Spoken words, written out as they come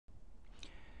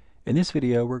In this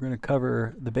video, we're going to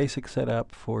cover the basic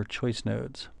setup for choice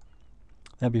nodes.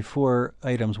 Now, before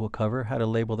items, we'll cover how to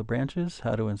label the branches,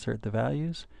 how to insert the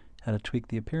values, how to tweak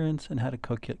the appearance, and how to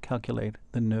calculate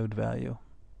the node value.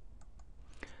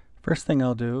 First thing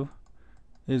I'll do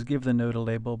is give the node a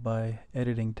label by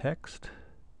editing text.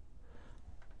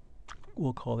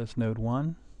 We'll call this node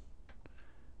 1.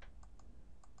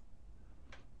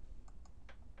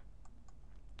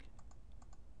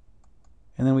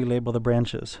 And then we label the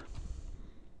branches.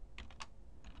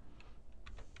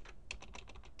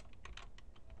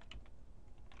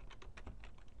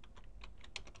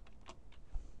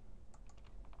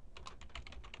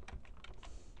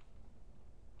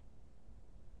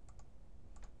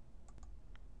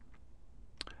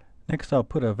 Next, I'll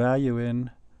put a value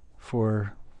in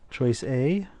for choice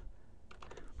A.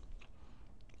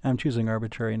 I'm choosing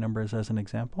arbitrary numbers as an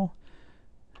example,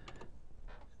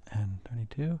 and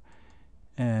 22.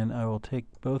 And I will take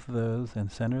both of those and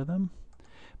center them.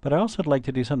 But I also would like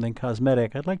to do something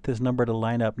cosmetic. I'd like this number to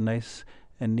line up nice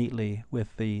and neatly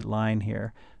with the line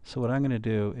here. So what I'm going to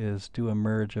do is do a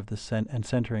merge of the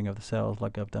centering of the cells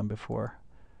like I've done before.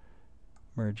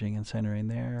 Merging and centering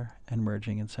there, and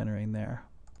merging and centering there.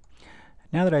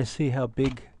 Now that I see how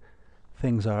big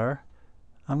things are,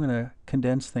 I'm going to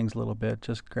condense things a little bit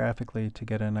just graphically to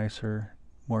get a nicer,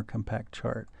 more compact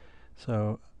chart.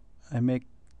 So I make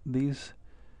these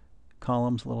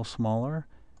columns a little smaller,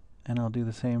 and I'll do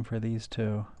the same for these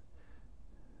two.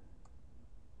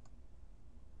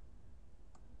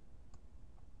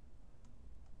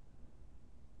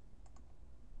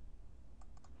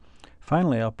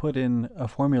 Finally, I'll put in a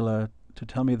formula to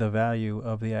tell me the value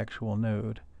of the actual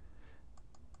node.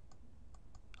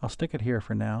 I'll stick it here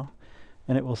for now,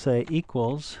 and it will say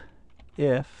equals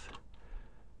if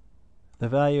the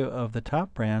value of the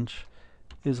top branch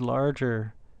is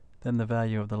larger than the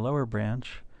value of the lower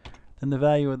branch, then the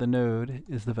value of the node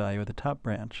is the value of the top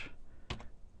branch,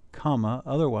 comma,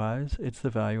 otherwise it's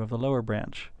the value of the lower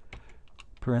branch.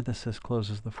 Parenthesis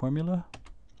closes the formula.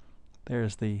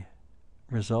 There's the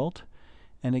result.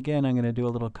 And again, I'm going to do a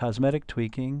little cosmetic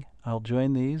tweaking. I'll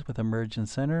join these with a merge and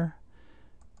center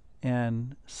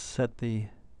and set the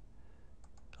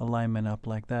alignment up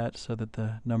like that so that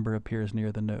the number appears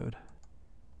near the node.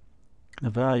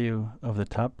 The value of the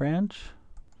top branch,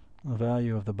 the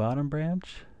value of the bottom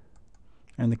branch,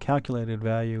 and the calculated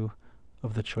value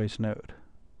of the choice node.